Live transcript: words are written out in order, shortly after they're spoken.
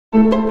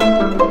Hi,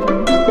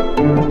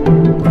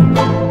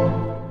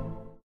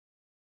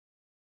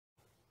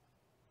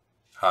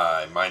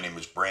 my name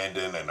is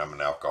Brandon and I'm an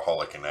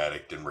alcoholic and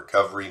addict in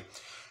recovery.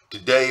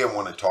 Today I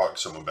want to talk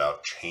some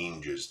about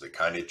changes, the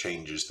kind of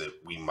changes that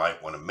we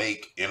might want to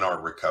make in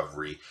our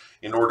recovery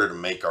in order to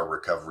make our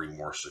recovery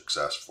more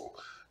successful.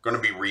 I'm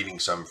going to be reading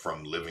some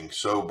from Living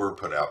Sober,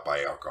 put out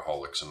by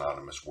Alcoholics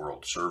Anonymous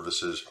World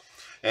Services.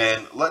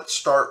 And let's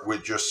start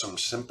with just some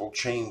simple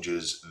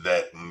changes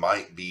that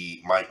might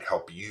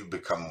help you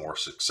become more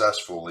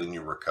successful in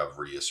your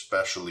recovery,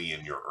 especially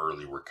in your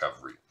early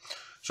recovery.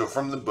 So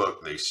from the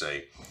book, they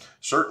say,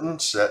 certain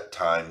set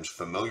times,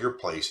 familiar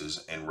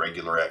places, and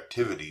regular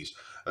activities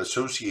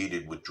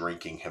associated with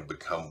drinking have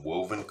become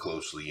woven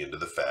closely into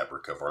the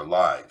fabric of our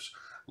lives.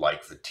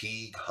 Like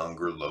fatigue,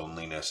 hunger,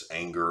 loneliness,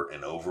 anger,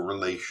 and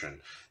overrelation,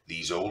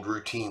 these old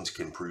routines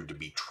can prove to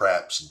be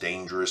traps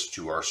dangerous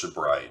to our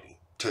sobriety.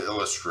 To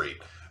illustrate,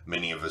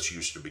 many of us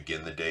used to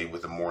begin the day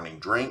with a morning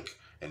drink,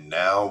 and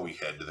now we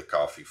head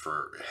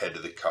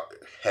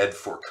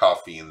for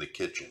coffee in the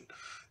kitchen.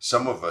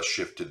 Some of us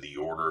shifted the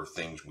order of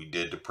things we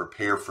did to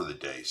prepare for the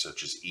day,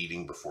 such as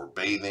eating before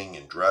bathing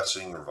and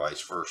dressing, or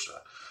vice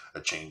versa.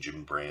 A change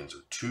in brands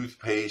of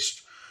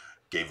toothpaste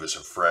gave us a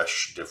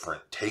fresh,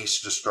 different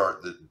taste to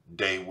start the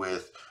day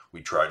with.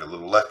 We tried a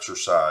little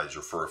exercise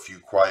or for a few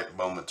quiet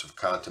moments of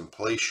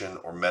contemplation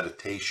or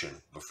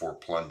meditation before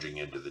plunging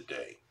into the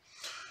day.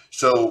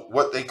 So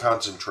what they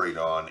concentrate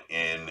on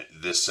in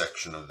this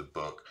section of the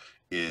book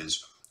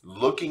is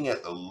looking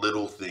at the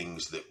little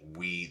things that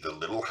the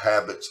little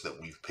habits that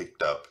we've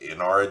picked up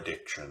in our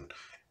addiction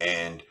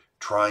and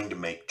trying to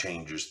make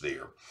changes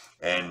there.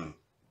 And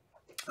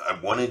I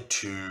wanted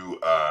to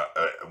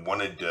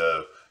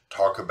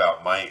talk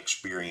about my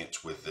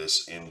experience with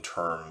this in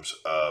terms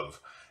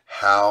of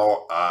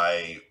how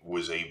I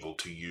was able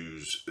to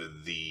use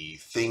the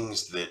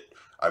things that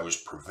I was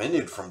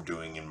prevented from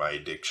doing in my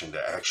addiction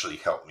to actually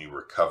help me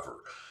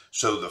recover.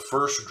 So the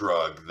first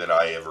drug that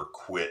I ever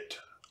quit,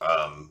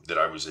 that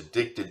I was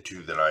addicted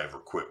to, that I ever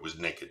quit, was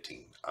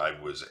nicotine. I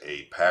was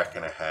a pack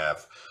and a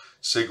half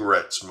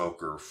cigarette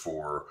smoker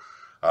for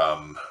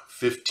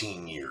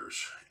 15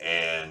 years,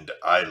 and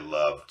I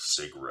loved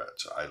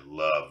cigarettes.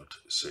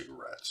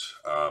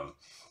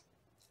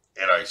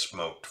 And I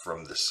smoked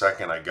from the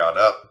second I got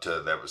up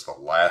to that was the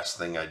last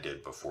thing I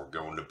did before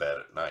going to bed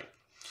at night.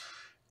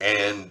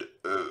 And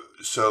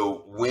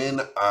so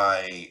when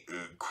I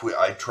quit,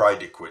 I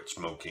tried to quit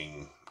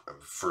smoking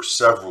for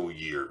several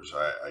years.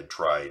 I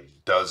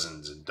tried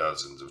dozens and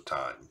dozens of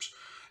times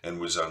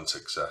and was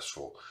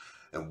unsuccessful.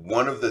 And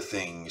one of the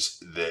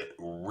things that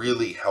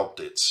really helped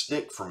it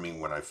stick for me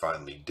when I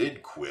finally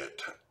did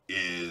quit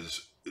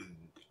is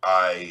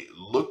I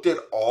looked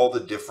at all the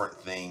different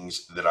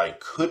things that I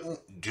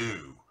couldn't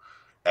do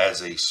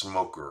as a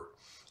smoker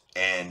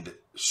and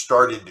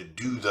started to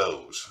do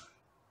those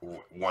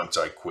once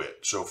I quit.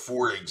 So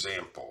for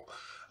example,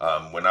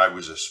 when I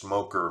was a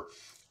smoker,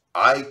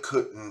 I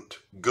couldn't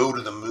go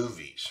to the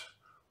movies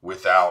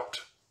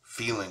without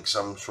feeling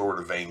some sort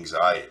of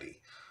anxiety.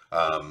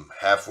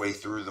 Halfway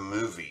through the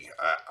movie,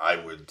 I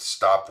would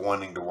stop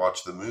wanting to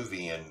watch the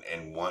movie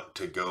and want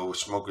to go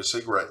smoke a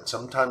cigarette. And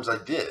sometimes I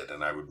did,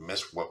 and I would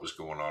miss what was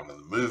going on in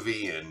the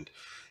movie, and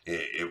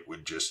it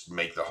would just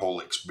make the whole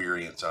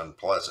experience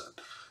unpleasant.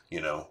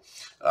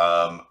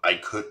 I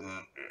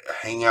couldn't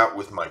hang out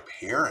with my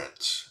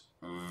parents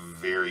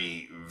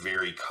very,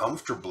 very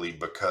comfortably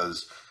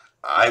because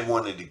I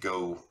wanted to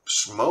go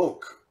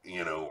smoke,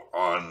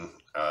 on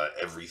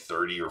every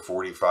 30 or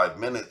 45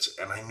 minutes,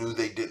 and I knew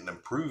they didn't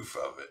approve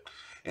of it.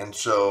 And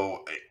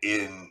so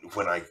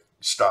when I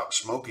stopped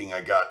smoking,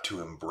 I got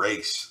to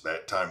embrace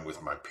that time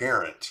with my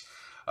parents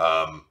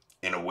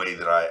in a way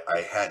that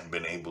I hadn't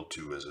been able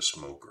to as a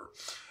smoker.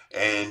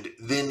 And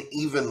then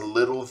even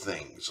little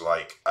things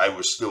like I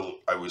was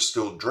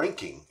still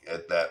drinking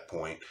at that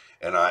point,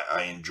 and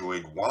I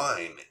enjoyed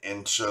wine.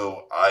 And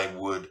so I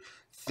would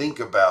think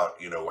about,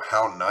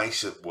 how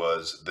nice it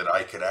was that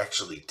I could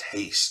actually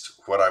taste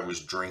what I was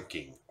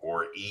drinking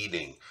or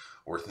eating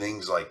or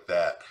things like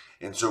that.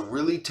 And so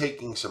really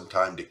taking some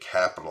time to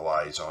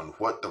capitalize on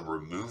what the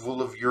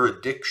removal of your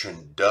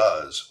addiction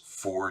does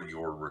for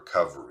your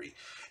recovery,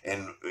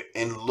 and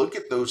look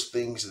at those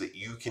things that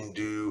you can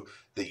do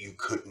that you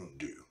couldn't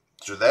do.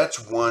 So that's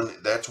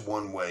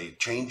one way,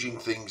 changing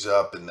things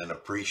up and then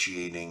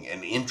appreciating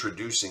and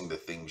introducing the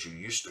things you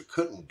used to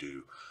couldn't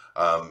do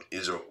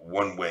is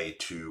one way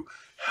to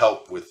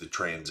help with the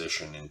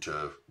transition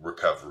into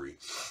recovery.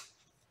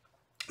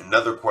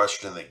 Another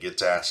question that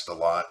gets asked a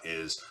lot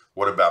is,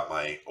 what about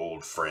my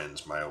old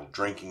friends, my old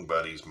drinking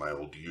buddies, my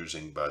old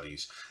using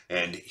buddies?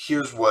 And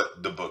here's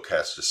what the book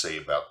has to say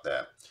about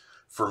that.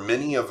 For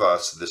many of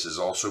us, this is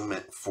also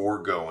meant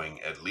foregoing,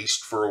 at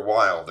least for a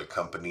while, the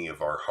company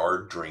of our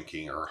hard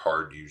drinking or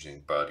hard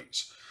using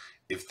buddies.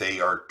 If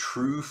they are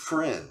true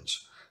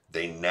friends,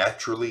 they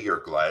naturally are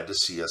glad to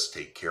see us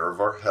take care of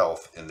our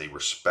health, and they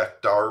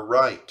respect our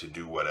right to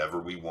do whatever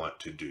we want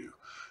to do,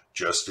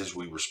 just as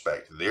we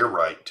respect their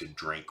right to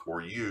drink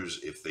or use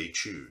if they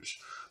choose.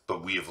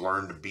 but we have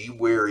learned to be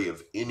wary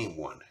of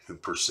anyone who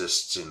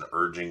persists in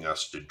urging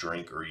us to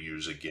drink or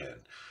use again.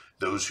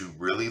 Those who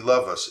really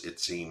love us, it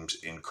seems,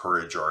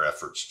 encourage our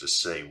efforts to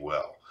say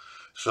well.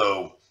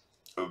 So,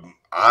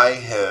 I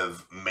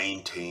have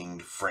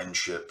maintained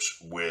friendships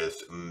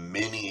with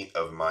many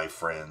of my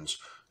friends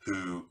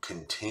who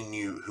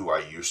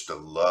I used to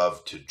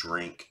love to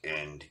drink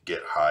and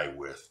get high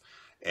with.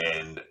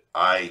 And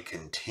I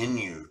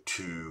continue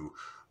to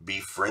be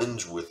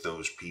friends with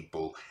those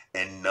people,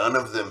 and none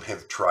of them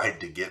have tried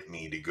to get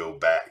me to go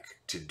back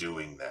to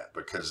doing that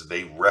because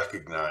they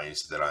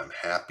recognize that I'm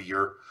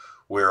happier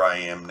where I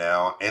am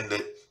now and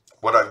that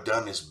what I've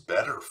done is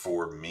better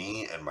for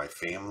me and my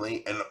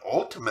family. And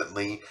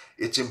ultimately,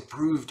 it's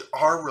improved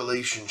our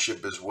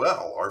relationship as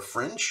well. Our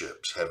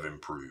friendships have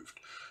improved.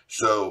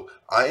 So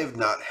I have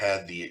not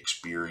had the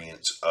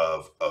experience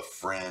of a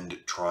friend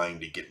trying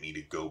to get me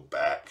to go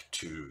back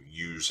to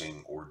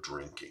using or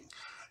drinking.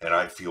 And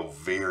I feel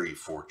very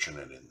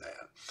fortunate in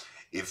that.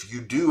 If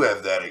you do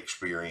have that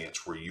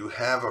experience where you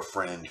have a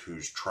friend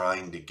who's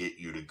trying to get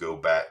you to go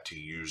back to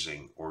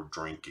using or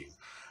drinking,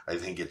 I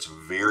think it's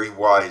very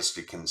wise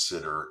to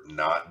consider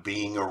not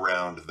being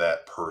around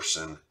that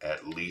person,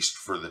 at least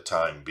for the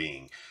time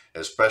being,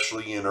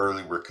 especially in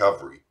early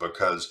recovery,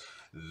 because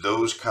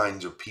those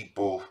kinds of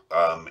people,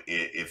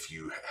 if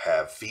you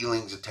have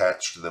feelings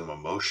attached to them,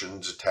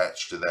 emotions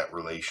attached to that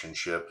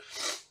relationship,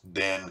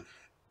 then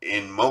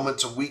in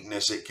moments of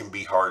weakness, it can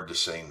be hard to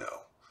say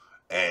no.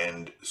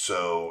 And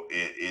so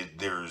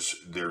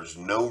there's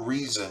no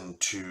reason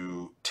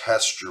to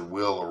test your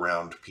will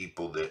around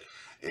people that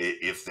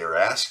if they're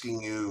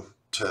asking you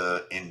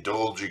to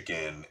indulge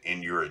again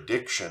in your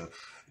addiction,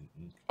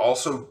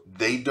 also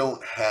they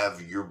don't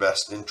have your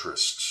best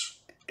interests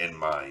in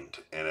mind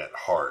and at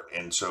heart.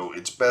 And so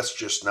it's best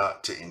just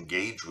not to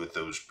engage with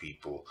those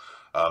people,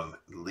 at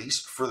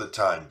least for the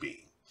time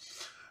being.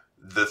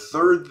 The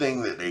third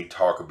thing that they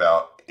talk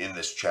about in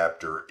this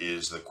chapter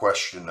is the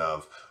question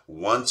of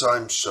once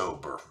I'm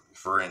sober,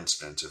 for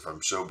instance, if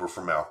I'm sober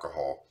from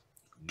alcohol,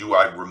 do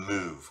I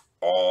remove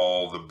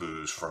all the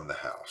booze from the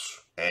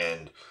house?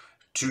 And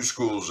two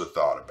schools of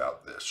thought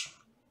about this.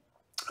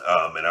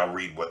 And I'll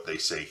read what they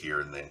say here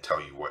and then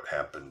tell you what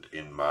happened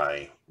in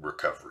my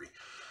recovery.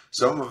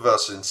 Some of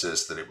us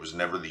insist that it was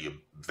never the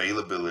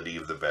availability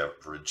of the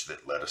beverage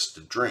that led us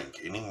to drink,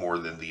 any more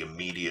than the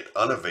immediate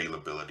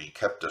unavailability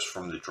kept us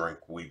from the drink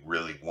we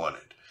really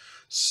wanted.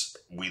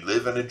 We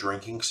live in a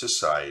drinking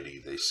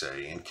society, they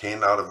say, and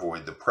cannot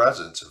avoid the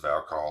presence of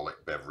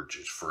alcoholic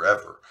beverages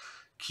forever.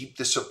 Keep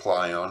the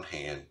supply on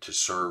hand to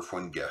serve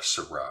when guests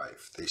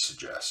arrive, they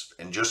suggest,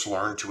 and just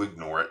learn to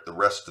ignore it the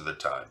rest of the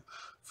time.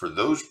 For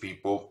those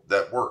people,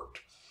 that worked.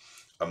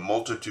 A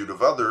multitude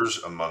of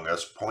others among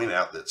us point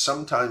out that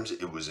sometimes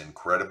it was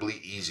incredibly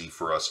easy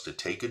for us to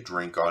take a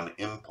drink on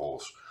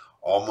impulse,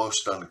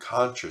 almost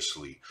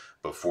unconsciously,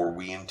 before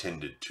we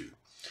intended to.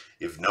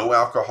 If no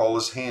alcohol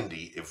is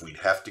handy, if we'd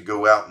have to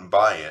go out and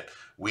buy it,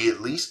 we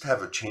at least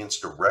have a chance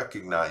to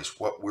recognize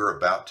what we're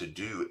about to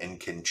do and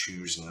can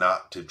choose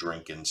not to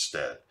drink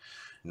instead.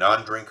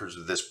 Non-drinkers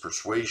of this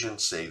persuasion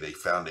say they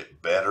found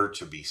it better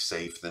to be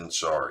safe than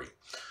sorry.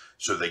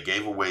 So they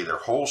gave away their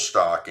whole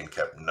stock and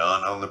kept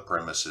none on the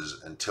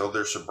premises until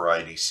their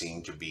sobriety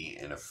seemed to be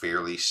in a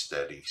fairly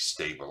steady,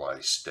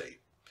 stabilized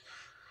state.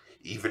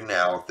 Even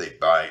now, they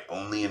buy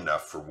only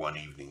enough for one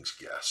evening's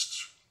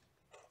guests.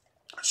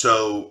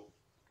 So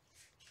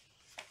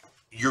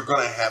you're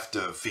going to have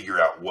to figure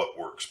out what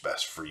works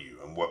best for you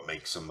and what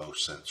makes the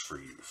most sense for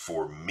you.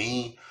 For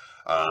me,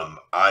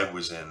 I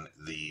was in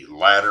the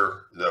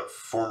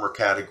former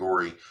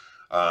category,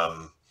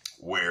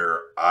 where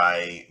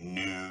I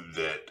knew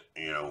that,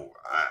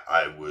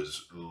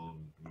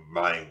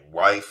 my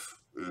wife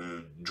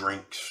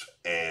drinks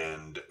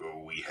and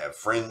we have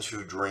friends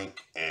who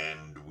drink,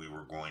 and we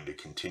were going to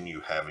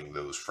continue having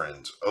those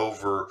friends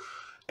over,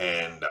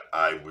 and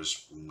I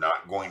was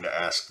not going to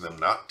ask them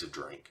not to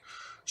drink.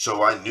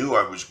 So I knew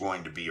I was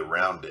going to be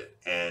around it,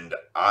 and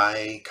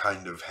I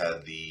kind of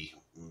had the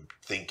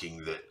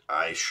thinking that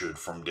I should,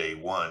 from day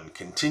one,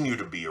 continue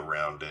to be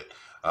around it.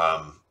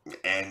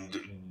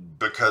 And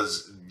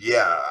because,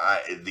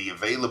 the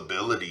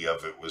availability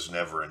of it was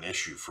never an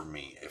issue for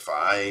me. If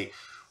I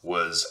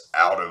was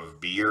out of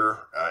beer,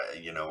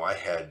 I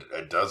had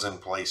a dozen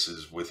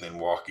places within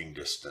walking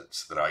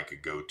distance that I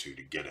could go to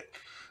get it.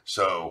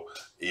 So,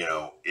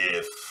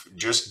 if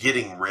just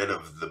getting rid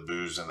of the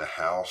booze in the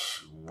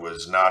house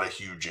was not a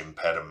huge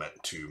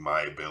impediment to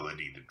my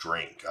ability to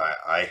drink.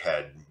 I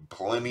had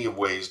plenty of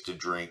ways to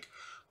drink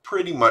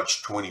pretty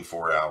much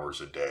 24 hours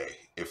a day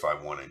if I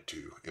wanted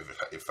to,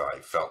 if I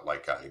felt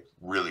like I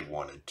really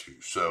wanted to.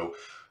 So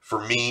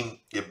for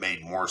me, it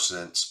made more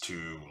sense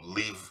to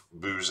leave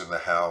booze in the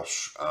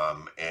house,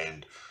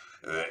 and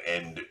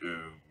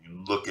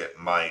look at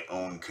my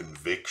own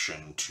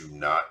conviction to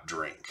not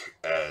drink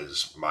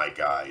as my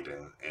guide,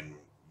 and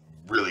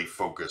really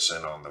focus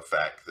in on the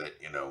fact that,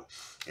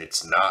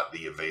 it's not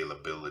the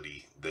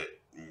availability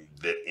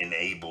that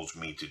enables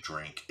me to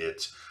drink.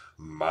 It's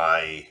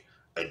my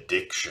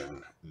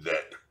addiction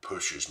that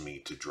pushes me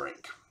to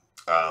drink.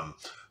 Um,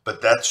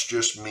 but that's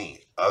just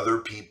me. Other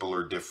people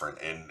are different.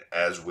 And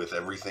as with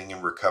everything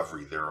in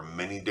recovery, there are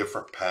many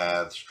different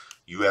paths.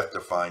 You have to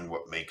find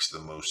what makes the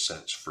most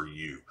sense for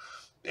you.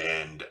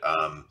 And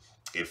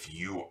if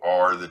you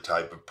are the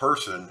type of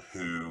person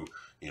who,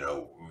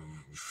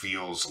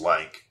 feels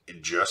like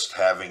just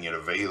having it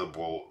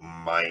available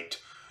might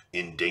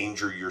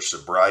endanger your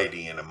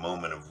sobriety in a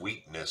moment of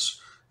weakness,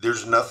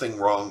 there's nothing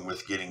wrong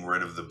with getting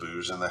rid of the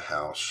booze in the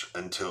house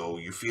until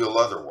you feel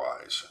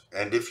otherwise.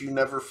 And if you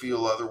never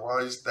feel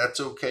otherwise, that's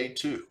okay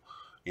too.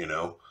 You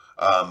know,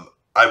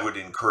 I would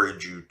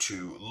encourage you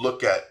to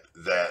look at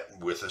that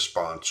with a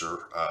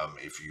sponsor,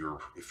 if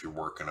you're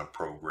working a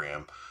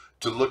program,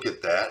 to look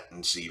at that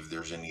and see if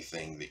there's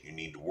anything that you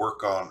need to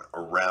work on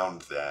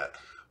around that.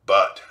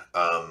 But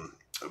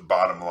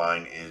bottom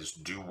line is,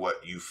 do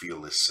what you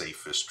feel is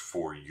safest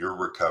for your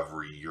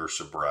recovery, your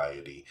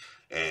sobriety,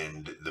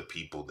 and the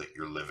people that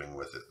you're living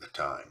with at the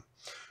time.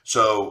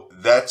 So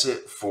that's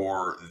it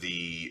for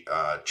the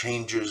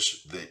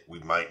changes that we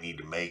might need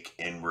to make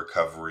in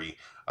recovery.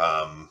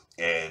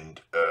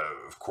 And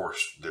of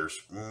course,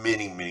 there's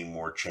many, many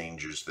more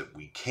changes that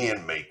we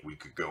can make. We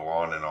could go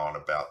on and on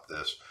about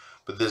this,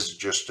 but this is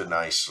just a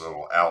nice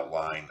little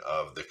outline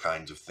of the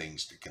kinds of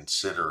things to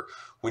consider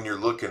when you're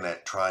looking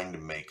at trying to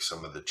make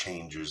some of the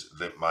changes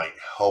that might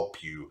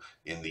help you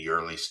in the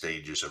early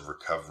stages of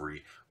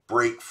recovery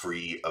break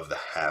free of the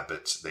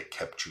habits that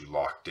kept you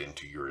locked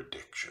into your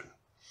addiction.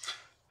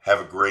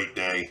 Have a great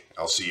day.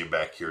 I'll see you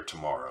back here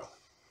tomorrow.